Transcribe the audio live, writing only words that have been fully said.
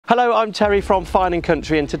Hello, I'm Terry from Fine &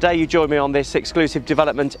 Country, and today you join me on this exclusive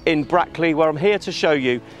development in Brackley, where I'm here to show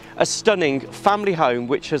you a stunning family home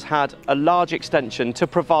which has had a large extension to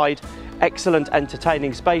provide excellent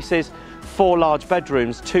entertaining spaces, 4 large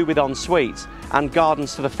bedrooms, 2 with en-suites and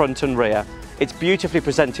gardens to the front and rear. It's beautifully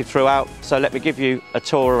presented throughout, so let me give you a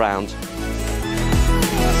tour around.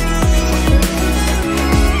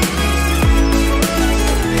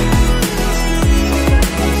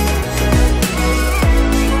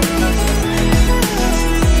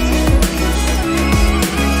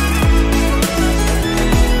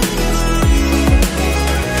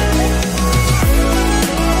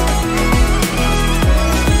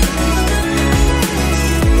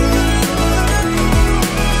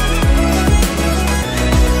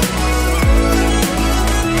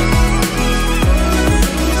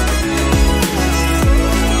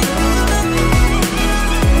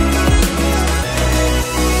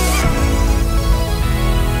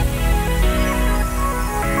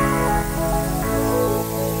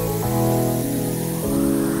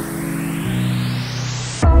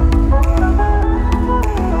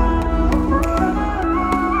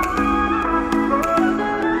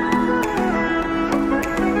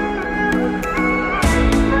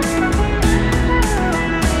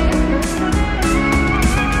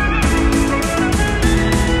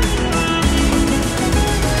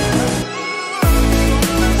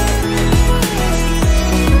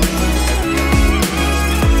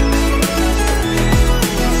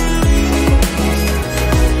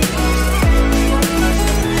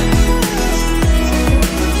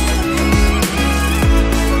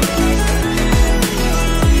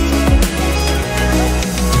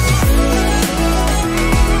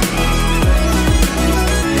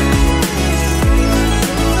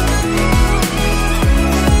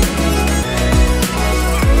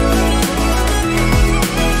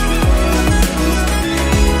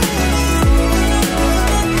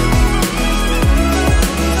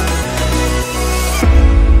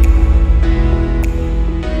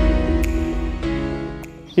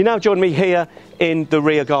 You now join me here in the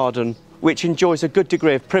rear garden, which enjoys a good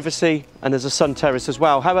degree of privacy, and there's a sun terrace as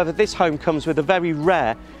well. However, this home comes with a very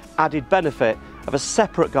rare added benefit of a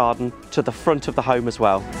separate garden to the front of the home as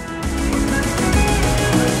well.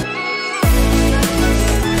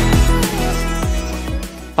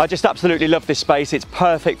 I just absolutely love this space. It's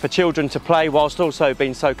perfect for children to play whilst also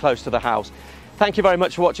being so close to the house. Thank you very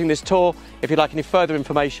much for watching this tour. If you'd like any further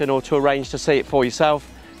information or to arrange to see it for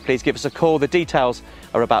yourself, please give us a call. The details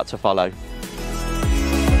are about to follow.